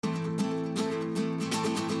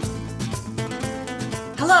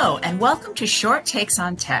Hello, and welcome to Short Takes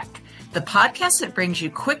on Tech, the podcast that brings you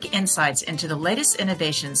quick insights into the latest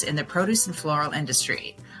innovations in the produce and floral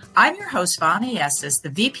industry. I'm your host, Vani Estes, the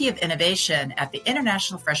VP of Innovation at the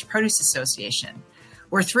International Fresh Produce Association.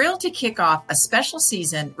 We're thrilled to kick off a special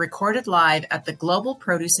season recorded live at the Global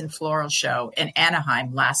Produce and Floral Show in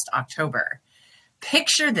Anaheim last October.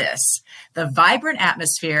 Picture this, the vibrant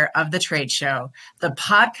atmosphere of the trade show, the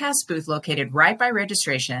podcast booth located right by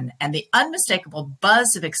registration, and the unmistakable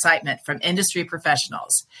buzz of excitement from industry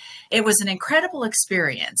professionals. It was an incredible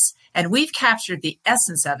experience, and we've captured the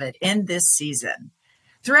essence of it in this season.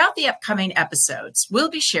 Throughout the upcoming episodes,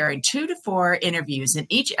 we'll be sharing 2 to 4 interviews in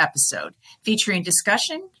each episode, featuring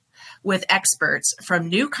discussion with experts from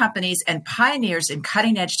new companies and pioneers in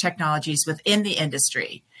cutting-edge technologies within the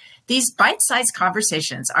industry. These bite-sized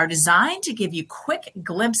conversations are designed to give you quick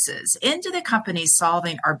glimpses into the companies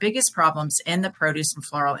solving our biggest problems in the produce and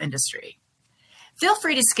floral industry. Feel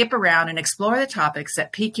free to skip around and explore the topics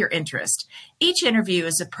that pique your interest. Each interview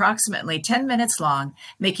is approximately 10 minutes long,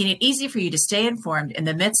 making it easy for you to stay informed in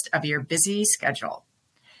the midst of your busy schedule.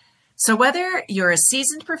 So whether you're a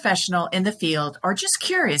seasoned professional in the field or just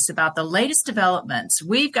curious about the latest developments,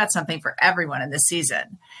 we've got something for everyone in this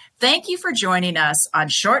season. Thank you for joining us on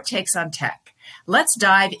Short Takes on Tech. Let's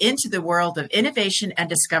dive into the world of innovation and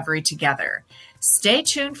discovery together. Stay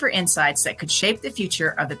tuned for insights that could shape the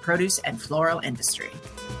future of the produce and floral industry.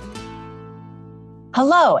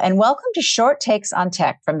 Hello, and welcome to Short Takes on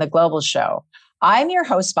Tech from the Global Show. I'm your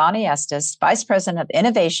host, Vani Estes, Vice President of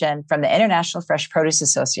Innovation from the International Fresh Produce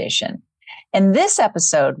Association. In this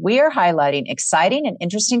episode, we are highlighting exciting and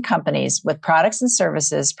interesting companies with products and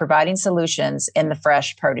services providing solutions in the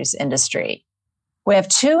fresh produce industry. We have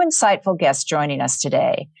 2 insightful guests joining us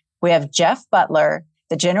today. We have Jeff Butler,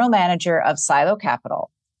 the General Manager of Silo Capital.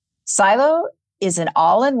 Silo is an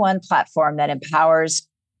all-in-one platform that empowers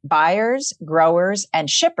buyers, growers, and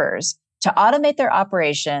shippers to automate their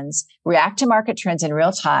operations, react to market trends in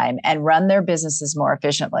real time, and run their businesses more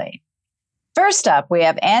efficiently. First up, we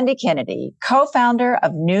have Andy Kennedy, co-founder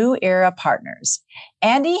of New Era Partners.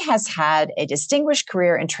 Andy has had a distinguished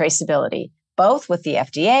career in traceability, both with the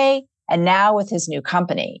FDA and now with his new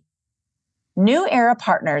company. New Era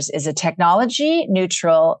Partners is a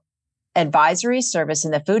technology-neutral advisory service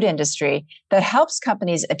in the food industry that helps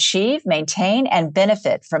companies achieve, maintain, and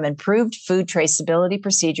benefit from improved food traceability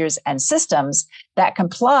procedures and systems that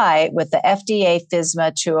comply with the FDA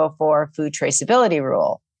FSMA 204 food traceability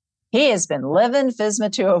rule. He has been living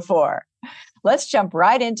FSMA 204. Let's jump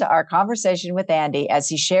right into our conversation with Andy as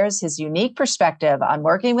he shares his unique perspective on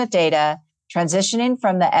working with data, transitioning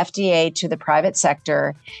from the FDA to the private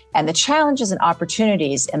sector, and the challenges and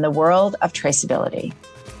opportunities in the world of traceability.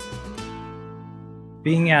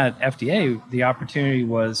 Being at FDA, the opportunity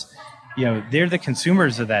was, they're the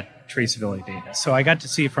consumers of that traceability data. So I got to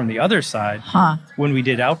see it from the other side. When we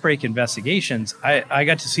did outbreak investigations, I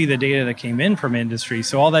got to see the data that came in from industry.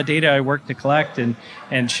 So all that data I worked to collect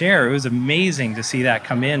and share, it was amazing to see that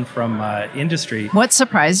come in from industry. What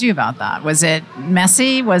surprised you about that? Was it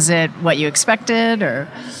messy? Was it what you expected? Or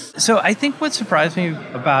So I think what surprised me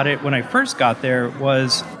about it when I first got there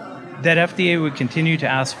was that FDA would continue to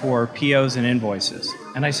ask for POs and invoices.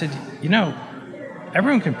 And I said,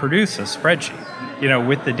 everyone can produce a spreadsheet,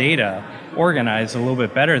 with the data organized a little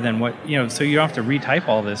bit better than what, so you don't have to retype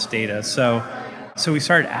all this data. So we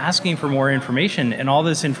started asking for more information, and all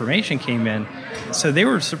this information came in. So they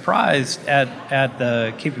were surprised at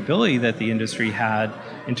the capability that the industry had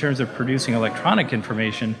in terms of producing electronic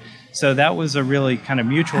information. So that was a really kind of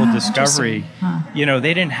mutual discovery.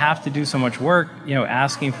 They didn't have to do so much work,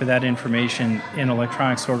 asking for that information in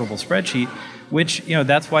electronic sortable spreadsheet, which,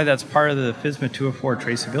 that's why that's part of the FSMA 204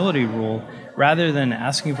 traceability rule, rather than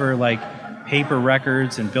asking for paper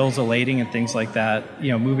records and bills of lading and things like that,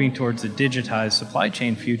 moving towards a digitized supply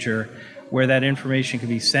chain future where that information can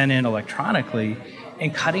be sent in electronically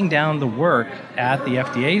and cutting down the work at the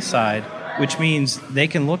FDA side, which means they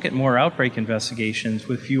can look at more outbreak investigations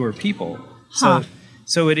with fewer people.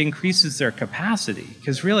 So it increases their capacity,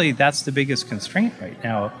 because really that's the biggest constraint right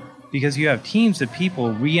now, because you have teams of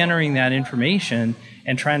people re-entering that information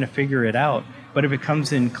and trying to figure it out. But if it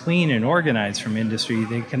comes in clean and organized from industry,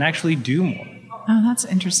 they can actually do more. Oh, that's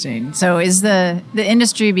interesting. So is the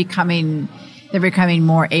industry becoming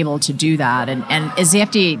more able to do that? And is the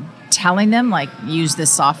FDA telling them, use this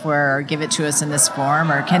software or give it to us in this form,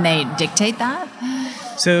 or can they dictate that?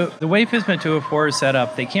 So the way FSMA 204 is set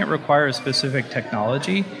up, they can't require a specific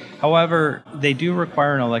technology. However, they do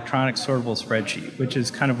require an electronic sortable spreadsheet, which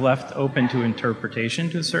is kind of left open to interpretation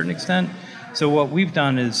to a certain extent. So what we've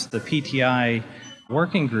done is the PTI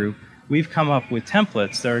working group, we've come up with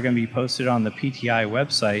templates that are going to be posted on the PTI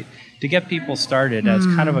website to get people started as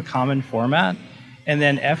kind of a common format. And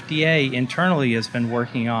then FDA internally has been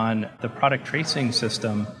working on the product tracing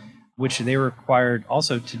system, which they were required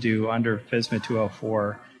also to do under FSMA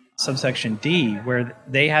 204 subsection D, where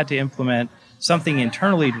they had to implement something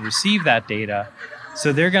internally to receive that data.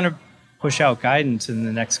 So they're going to push out guidance in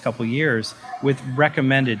the next couple of years with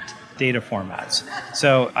recommended data formats.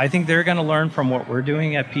 So I think they're going to learn from what we're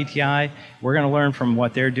doing at PTI. We're going to learn from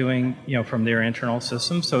what they're doing, from their internal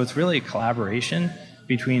systems. So it's really a collaboration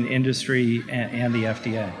between industry and the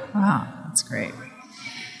FDA. Wow, that's great.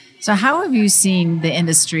 So how have you seen the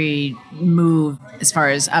industry move as far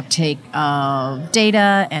as uptake of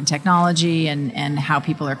data and technology and how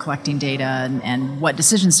people are collecting data and what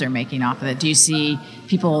decisions they're making off of it? Do you see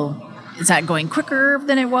people, is that going quicker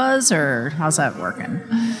than it was, or how's that working?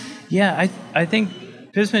 Yeah, I think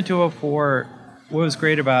FSMA 204, what was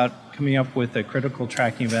great about coming up with the critical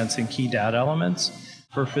tracking events and key data elements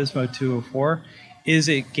for FSMA 204 is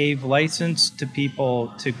it gave license to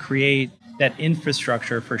people to create that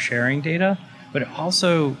infrastructure for sharing data, but it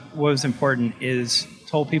also, what was important is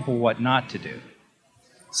told people what not to do.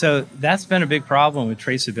 So that's been a big problem with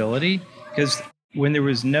traceability, because when there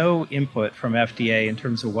was no input from FDA in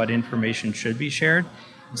terms of what information should be shared,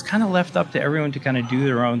 it was kind of left up to everyone to kind of do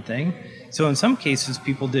their own thing. So in some cases,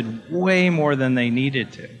 people did way more than they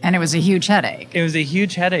needed to. And it was a huge headache. It was a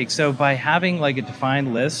huge headache. So by having like a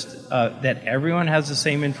defined list that everyone has the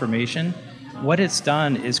same information, what it's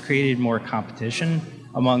done is created more competition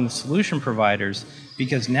among the solution providers,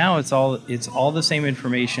 because now it's all the same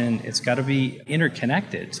information. It's got to be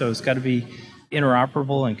interconnected. So it's got to be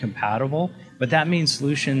interoperable and compatible. But that means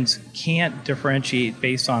solutions can't differentiate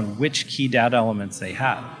based on which key data elements they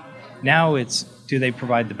have. Now it's, do they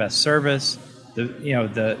provide the best service,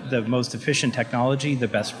 the most efficient technology, the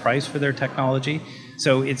best price for their technology?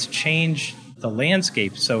 So it's changed the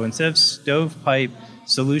landscape. So instead of stovepipe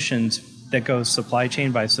solutions that goes supply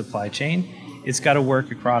chain by supply chain, it's got to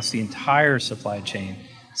work across the entire supply chain.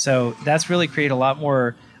 So that's really created a lot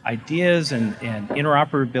more ideas and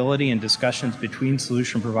interoperability and discussions between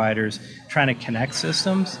solution providers trying to connect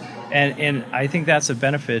systems. And I think that's a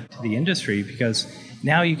benefit to the industry, because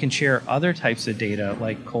now you can share other types of data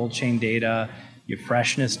like cold chain data, your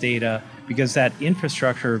freshness data, because that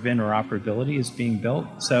infrastructure of interoperability is being built.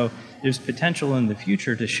 So there's potential in the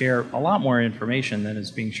future to share a lot more information than is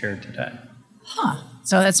being shared today.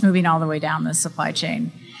 So that's moving all the way down the supply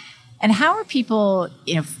chain. And how are people,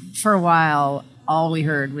 for a while, all we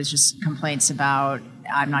heard was just complaints about,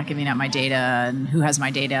 I'm not giving up my data and who has my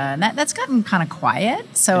data. And that's gotten kind of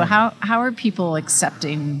quiet. So how are people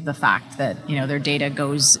accepting the fact that, their data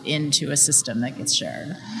goes into a system that gets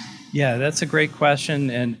shared? Yeah, that's a great question.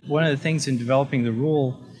 And one of the things in developing the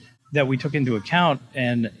rule that we took into account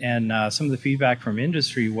and some of the feedback from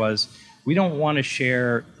industry was, we don't want to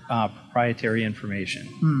share proprietary information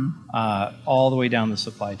all the way down the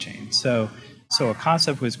supply chain. So a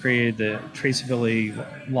concept was created, the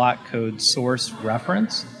traceability lot code source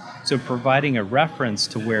reference. So providing a reference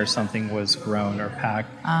to where something was grown or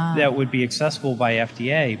packed that would be accessible by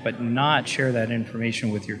FDA, but not share that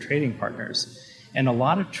information with your trading partners. And a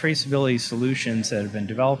lot of traceability solutions that have been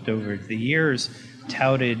developed over the years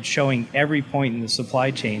touted showing every point in the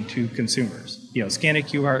supply chain to consumers. Scan a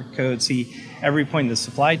QR code, see every point in the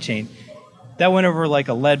supply chain. That went over like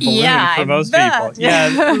a lead balloon for most people. Yeah,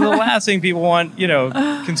 the last thing people want,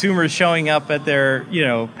 consumers showing up at their,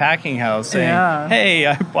 packing house saying, "Hey,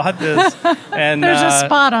 I bought this," and there's a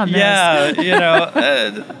spot on this. Yeah,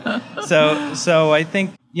 so I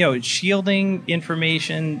think shielding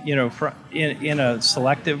information, in a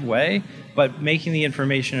selective way, but making the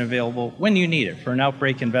information available when you need it for an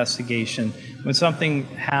outbreak investigation. When something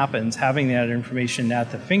happens, having that information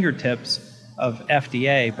at the fingertips of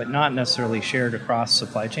FDA, but not necessarily shared across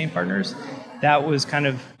supply chain partners. That was kind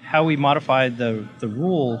of how we modified the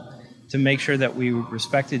rule to make sure that we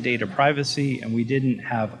respected data privacy and we didn't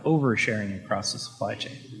have oversharing across the supply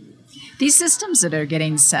chain. These systems that are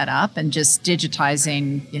getting set up and just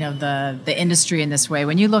digitizing, the industry in this way,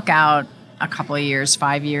 when you look out a couple of years,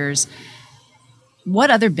 5 years,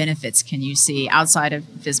 what other benefits can you see outside of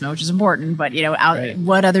FSMA, which is important, but Right.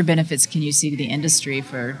 What other benefits can you see to the industry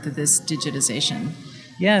for this digitization?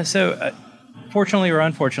 Yeah, so fortunately or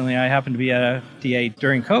unfortunately, I happened to be at FDA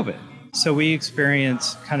during COVID. So we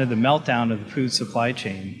experienced kind of the meltdown of the food supply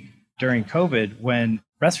chain during COVID when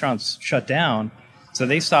restaurants shut down. So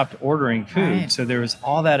they stopped ordering food. Right. So there was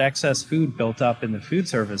all that excess food built up in the food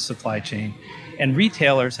service supply chain. And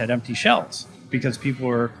retailers had empty shelves because people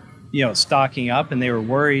were stocking up, and they were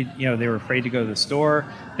worried. They were afraid to go to the store.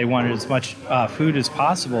 They wanted as much food as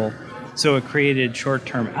possible, so it created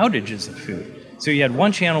short-term outages of food. So you had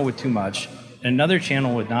one channel with too much, and another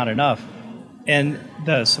channel with not enough, and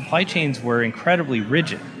the supply chains were incredibly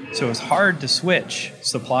rigid. So it was hard to switch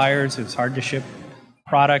suppliers. It was hard to ship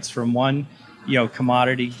products from one,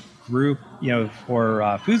 commodity group,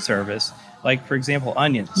 for food service. Like, for example,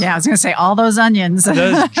 onions. Yeah, I was going to say all those onions.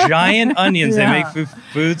 Those giant onions they make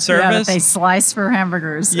food service. Yeah, that they slice for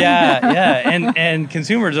hamburgers. Yeah. And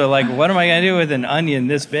consumers are like, what am I going to do with an onion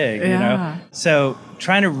this big? So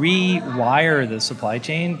trying to rewire the supply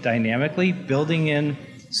chain dynamically, building in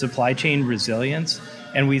supply chain resilience.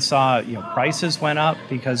 And we saw, prices went up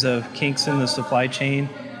because of kinks in the supply chain.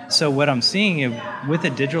 So what I'm seeing is with a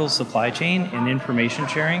digital supply chain and information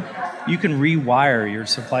sharing, you can rewire your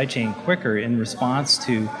supply chain quicker in response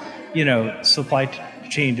to, supply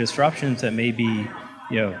chain disruptions that may be,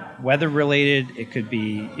 weather related. It could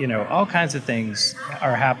be, all kinds of things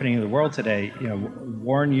are happening in the world today.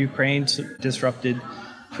 War in Ukraine disrupted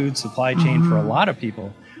food supply chain for a lot of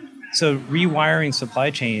people. So rewiring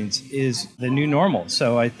supply chains is the new normal.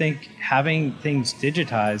 So I think having things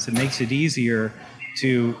digitized, it makes it easier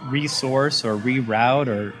to resource or reroute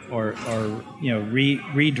or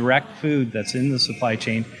redirect food that's in the supply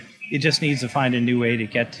chain. It just needs to find a new way to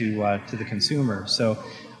get to the consumer. So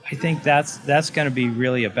I think that's going to be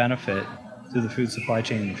really a benefit to the food supply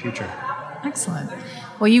chain in the future. Excellent.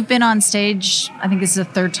 Well, you've been on stage, I think this is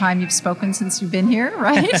the third time you've spoken since you've been here,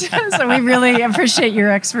 right? So we really appreciate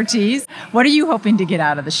your expertise. What are you hoping to get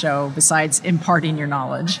out of the show besides imparting your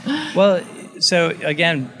knowledge? Well, so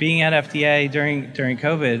again, being at FDA during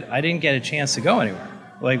COVID, I didn't get a chance to go anywhere.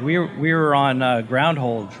 Like we were on ground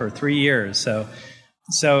hold for 3 years. So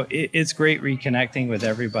it's great reconnecting with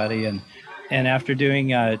everybody. And after doing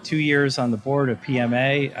 2 years on the board of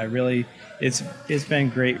PMA, it's been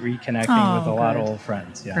great reconnecting with a lot of old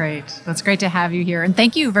friends. Yeah. Great. That's great to have you here. And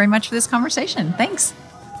thank you very much for this conversation. Thanks.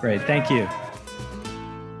 Great. Thank you.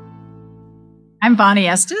 I'm Bonnie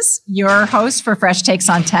Estes, your host for Fresh Takes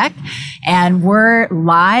on Tech, and we're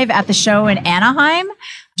live at the show in Anaheim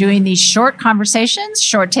doing these short conversations,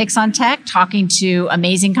 short takes on tech, talking to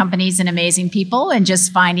amazing companies and amazing people and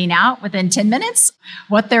just finding out within 10 minutes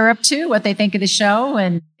what they're up to, what they think of the show.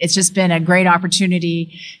 And it's just been a great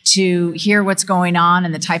opportunity to hear what's going on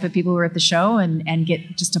and the type of people who are at the show and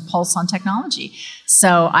get just a pulse on technology.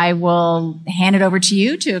 So I will hand it over to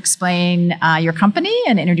you to explain your company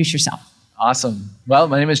and introduce yourself. Awesome. Well,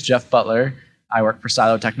 my name is Jeff Butler. I work for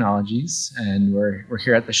Silo Technologies, and we're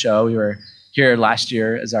here at the show. We were here last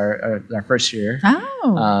year as our first year,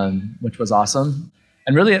 which was awesome.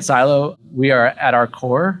 And really at Silo, we are at our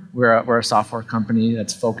core, we're a software company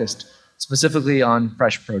that's focused specifically on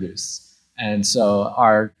fresh produce. And so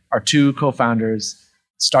our two co-founders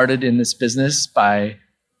started in this business by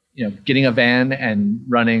getting a van and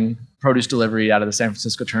running produce delivery out of the San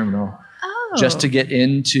Francisco terminal. Just to get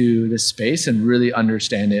into this space and really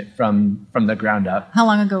understand it from the ground up. How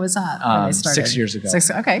long ago was that when they started? 6 years ago.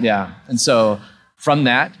 Okay. Yeah. And so from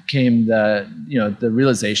that came the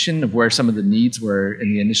realization of where some of the needs were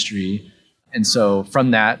in the industry. And so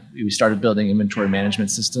from that, we started building inventory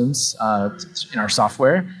management systems in our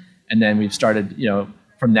software. And then we've started,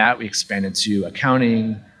 from that, we expanded to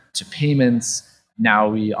accounting, to payments. Now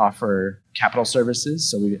we offer capital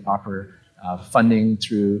services. So we offer funding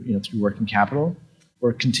through working capital.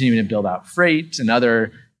 We're continuing to build out freight and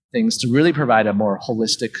other things to really provide a more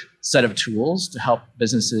holistic set of tools to help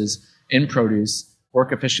businesses in produce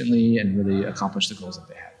work efficiently and really accomplish the goals that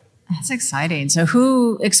they have. That's exciting.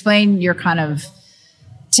 So explain your kind of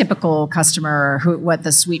typical customer, what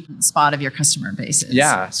the sweet spot of your customer base is?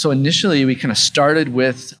 Yeah. So initially we kind of started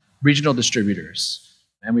with regional distributors.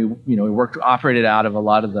 And we operated out of a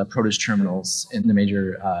lot of the produce terminals in the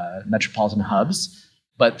major metropolitan hubs.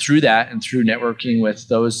 But through that and through networking with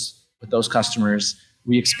those customers,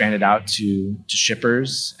 we expanded out to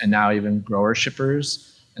shippers and now even grower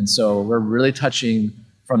shippers. And so we're really touching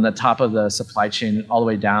from the top of the supply chain all the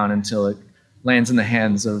way down until it lands in the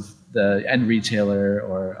hands of the end retailer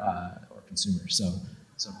or consumer.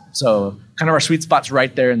 So kind of our sweet spot's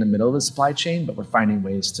right there in the middle of the supply chain, but we're finding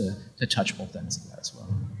ways to touch both ends of that as well.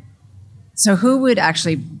 So who would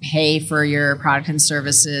actually pay for your product and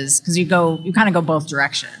services? Because you kind of go both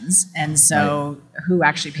directions. And so Who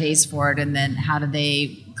actually pays for it? And then how do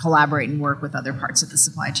they collaborate and work with other parts of the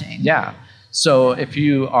supply chain? Yeah. So if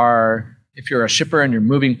you're a shipper and you're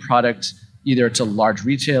moving product either to large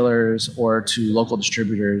retailers or to local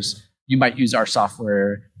distributors, you might use our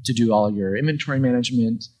software to do all your inventory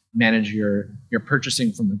management, manage your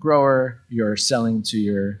purchasing from the grower, your selling to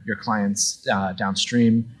your clients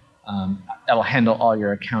downstream. That'll handle all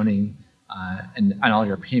your accounting and all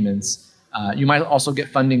your payments. You might also get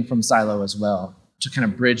funding from Silo as well to kind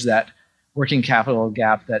of bridge that working capital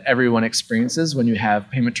gap that everyone experiences when you have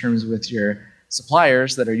payment terms with your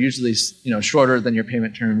suppliers that are usually shorter than your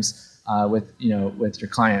payment terms with your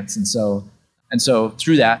clients. And so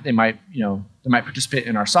through that they might participate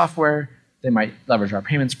in our software, they might leverage our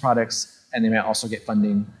payments products, and they might also get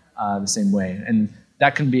funding the same way. And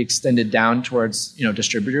that can be extended down towards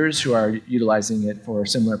distributors who are utilizing it for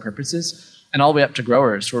similar purposes, and all the way up to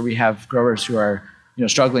growers, where we have growers who are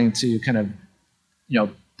struggling to kind of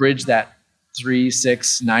bridge that 3,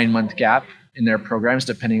 6, 9 month gap in their programs,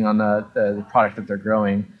 depending on the product that they're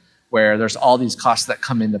growing, where there's all these costs that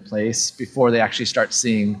come into place before they actually start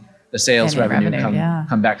seeing the sales revenue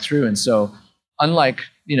come back through. And so unlike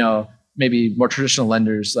maybe more traditional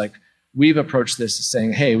lenders, like we've approached this as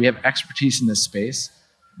saying, hey, we have expertise in this space.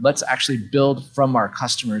 Let's actually build from our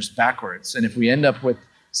customers backwards. And if we end up with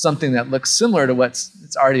something that looks similar to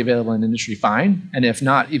it's already available in the industry, fine. And if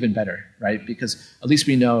not, even better, right? Because at least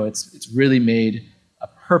we know it's really made a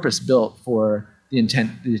purpose built for the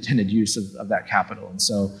intended use of that capital. And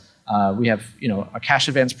so we have a cash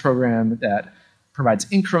advance program that provides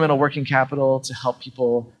incremental working capital to help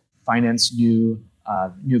people finance new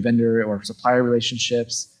vendor or supplier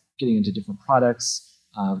relationships, getting into different products.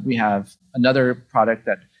 We have another product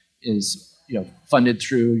that is funded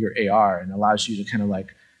through your AR and allows you to kind of like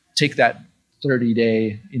take that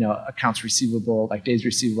 30-day accounts receivable, like days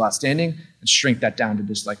receivable outstanding, and shrink that down to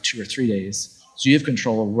just like 2 or 3 days. So you have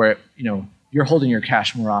control of where you're holding your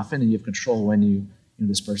cash more often, and you have control when you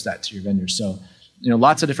disperse that to your vendors. So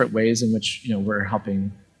lots of different ways in which we're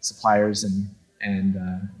helping suppliers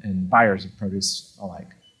and buyers of produce alike.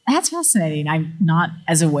 That's fascinating. I'm not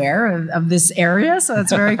as aware of this area, so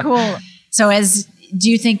that's very cool. So do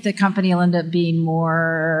you think the company will end up being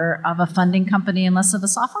more of a funding company and less of a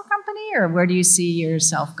software company? Or where do you see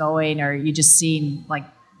yourself going? Or are you just seeing like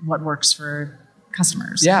what works for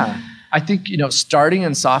customers? Yeah, I think, starting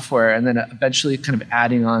in software and then eventually kind of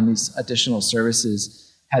adding on these additional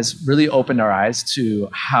services has really opened our eyes to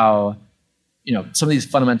how, some of these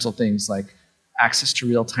fundamental things like access to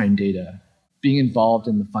real-time data, being involved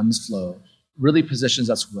in the funds flow really positions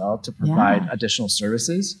us well to provide additional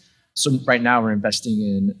services. So right now we're investing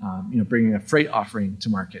in, bringing a freight offering to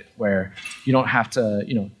market where you don't have to,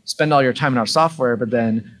 spend all your time in our software, but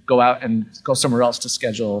then go out and go somewhere else to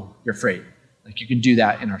schedule your freight. Like you can do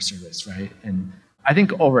that in our service, right? And I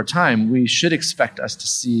think over time we should expect us to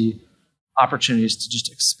see opportunities to just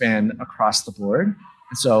expand across the board.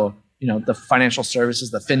 And so, the financial services,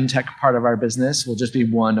 the fintech part of our business will just be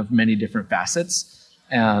one of many different facets.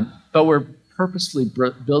 But we're purposefully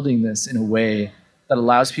building this in a way that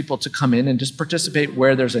allows people to come in and just participate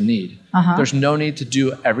where there's a need. There's no need to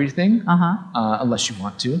do everything unless you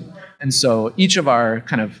want to. And so each of our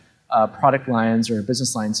kind of product lines or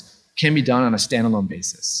business lines can be done on a standalone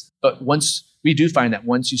basis. But once we do find that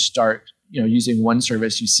once you start using one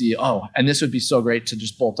service, you see, and this would be so great to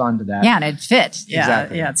just bolt onto that. Yeah, and it'd fit. Yeah,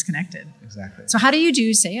 exactly. Yeah, it's connected. Exactly. So how do you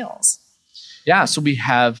do sales? Yeah, so we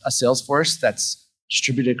have a sales force that's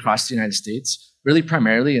distributed across the United States, really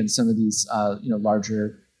primarily in some of these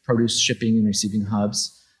larger produce shipping and receiving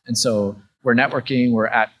hubs. And so we're networking. We're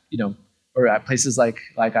at places like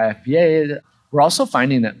IFBA. We're also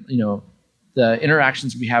finding that the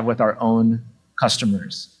interactions we have with our own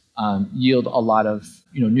customers yield a lot of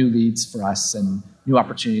new leads for us and new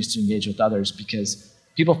opportunities to engage with others, because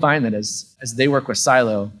people find that as they work with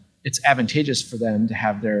Silo, it's advantageous for them to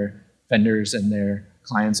have their vendors and their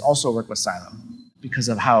clients also work with Silo because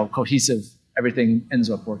of how cohesive everything ends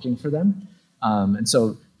up working for them. And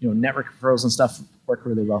so network referrals and stuff work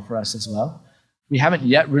really well for us as well. We haven't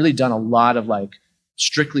yet really done a lot of like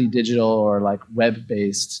strictly digital or like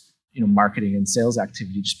web-based marketing and sales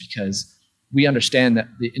activity, just because we understand that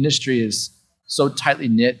the industry is so tightly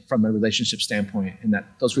knit from a relationship standpoint, and that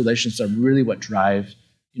those relationships are really what drive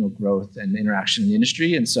growth and interaction in the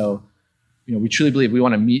industry. And so we truly believe we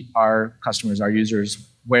want to meet our customers, our users,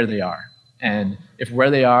 where they are. And if where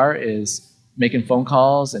they are is making phone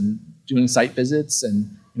calls and doing site visits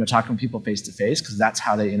and talking to people face to face, because that's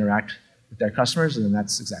how they interact with their customers, and then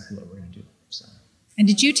that's exactly what we're going to do. So. And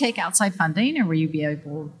did you take outside funding, or were you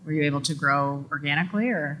able to grow organically?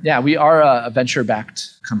 Or yeah, we are a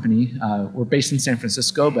venture-backed company. We're based in San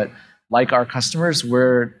Francisco, but like our customers,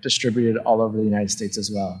 we're distributed all over the United States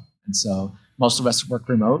as well. And so most of us work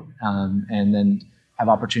remote, and then have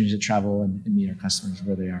opportunities to travel and meet our customers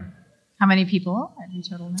where they are. How many people are you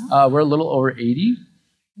total now? We're a little over 80.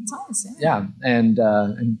 It's nice. Yeah, and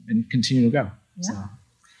continue to grow. Yeah.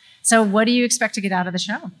 So what do you expect to get out of the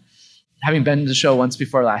show? Having been to the show once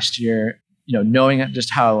before last year, knowing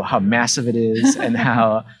just how massive it is and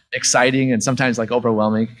how exciting and sometimes like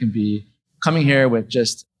overwhelming it can be, coming here with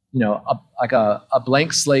just a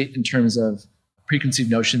blank slate in terms of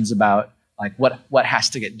preconceived notions about like what has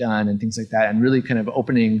to get done and things like that, and really kind of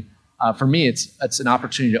opening. For me, it's an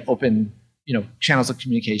opportunity to open channels of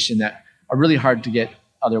communication that are really hard to get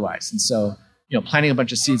otherwise. And so planting a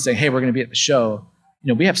bunch of seeds, saying, hey, we're going to be at the show.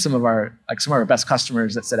 We have some of our best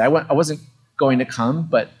customers that said, I wasn't going to come,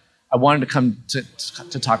 but I wanted to come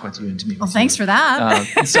to talk with you and to meet with you. Well, thanks for that.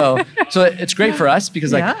 And so it's great for us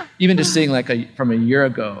because even just seeing from a year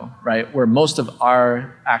ago, right, where most of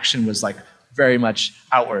our action was like very much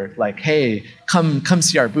outward, like, hey, come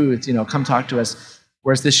see our booth, come talk to us.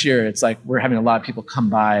 Whereas this year, it's like we're having a lot of people come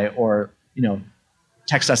by or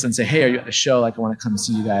text us and say, hey, are you at the show? Like, I want to come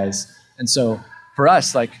see you guys. And so for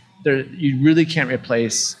us, like, you really can't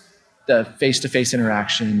replace the face-to-face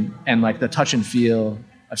interaction and like the touch and feel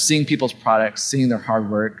of seeing people's products, seeing their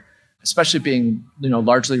hard work, especially being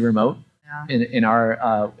largely remote in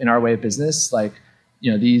our way of business. Like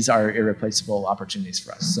these are irreplaceable opportunities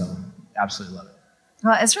for us. So absolutely love it.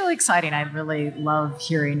 Well, it's really exciting. I really love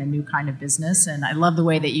hearing a new kind of business, and I love the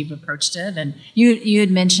way that you've approached it. And you had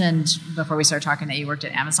mentioned before we started talking that you worked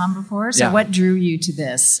at Amazon before. So what drew you to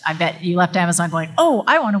this? I bet you left Amazon going, oh,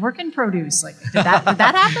 I want to work in produce. Like, did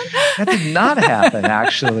that happen? That did not happen,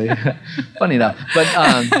 actually. Funny enough.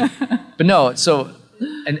 But no. So,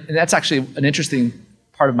 and that's actually an interesting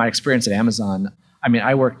part of my experience at Amazon. I mean,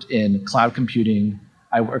 I worked in cloud computing.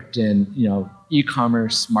 I worked in,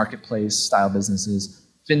 e-commerce, marketplace style businesses,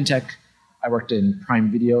 fintech. I worked in Prime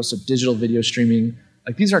Video, so digital video streaming.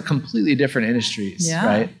 Like these are completely different industries,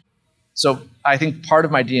 right? So I think part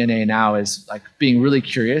of my DNA now is like being really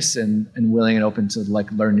curious and willing and open to like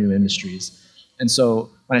learn new industries. And so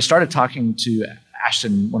when I started talking to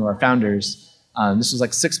Ashton, one of our founders, this was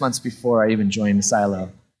like 6 months before I even joined Silo,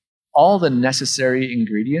 all the necessary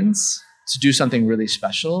ingredients to do something really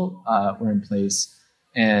special were in place.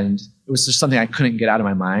 And it was just something I couldn't get out of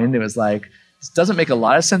my mind. It was like, this doesn't make a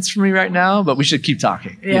lot of sense for me right now, but we should keep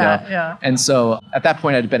talking. Yeah. And so at that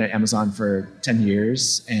point, I'd been at Amazon for 10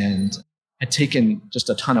 years and had taken just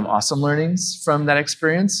a ton of awesome learnings from that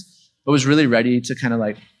experience, but was really ready to kind of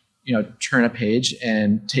like, turn a page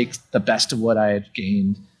and take the best of what I had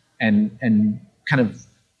gained and kind of,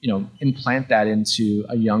 implant that into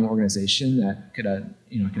a young organization that could,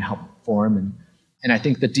 can help form. And I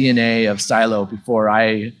think the DNA of Silo before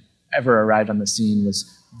I ever arrived on the scene was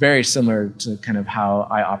very similar to kind of how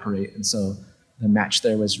I operate. And so the match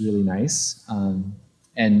there was really nice.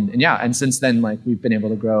 And since then, like we've been able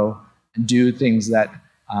to grow and do things that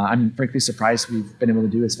I'm frankly surprised we've been able to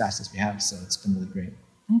do as fast as we have. So it's been really great.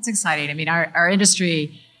 That's exciting. I mean, our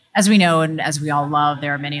industry, as we know and as we all love,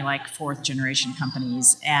 there are many like fourth generation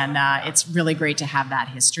companies. And it's really great to have that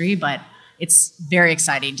history. But it's very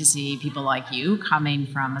exciting to see people like you coming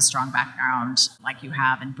from a strong background like you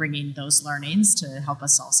have and bringing those learnings to help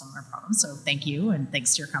us solve some of our problems. So thank you, and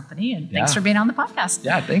thanks to your company, and thanks for being on the podcast.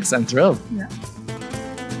 Yeah, thanks. I'm thrilled. Yeah.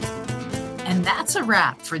 And that's a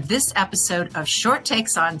wrap for this episode of Short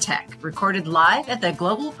Takes on Tech, recorded live at the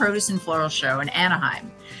Global Produce and Floral Show in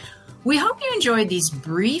Anaheim. We hope you enjoyed these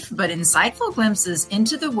brief but insightful glimpses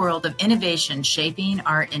into the world of innovation shaping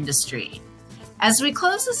our industry. As we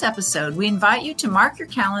close this episode, we invite you to mark your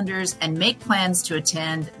calendars and make plans to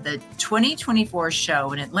attend the 2024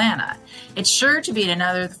 show in Atlanta. It's sure to be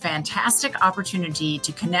another fantastic opportunity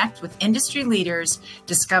to connect with industry leaders,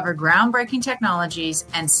 discover groundbreaking technologies,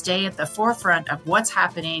 and stay at the forefront of what's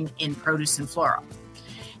happening in produce and floral.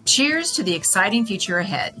 Cheers to the exciting future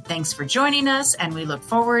ahead. Thanks for joining us, and we look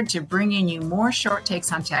forward to bringing you more Short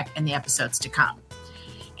Takes on Tech in the episodes to come.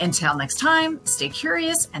 Until next time, stay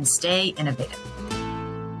curious and stay innovative.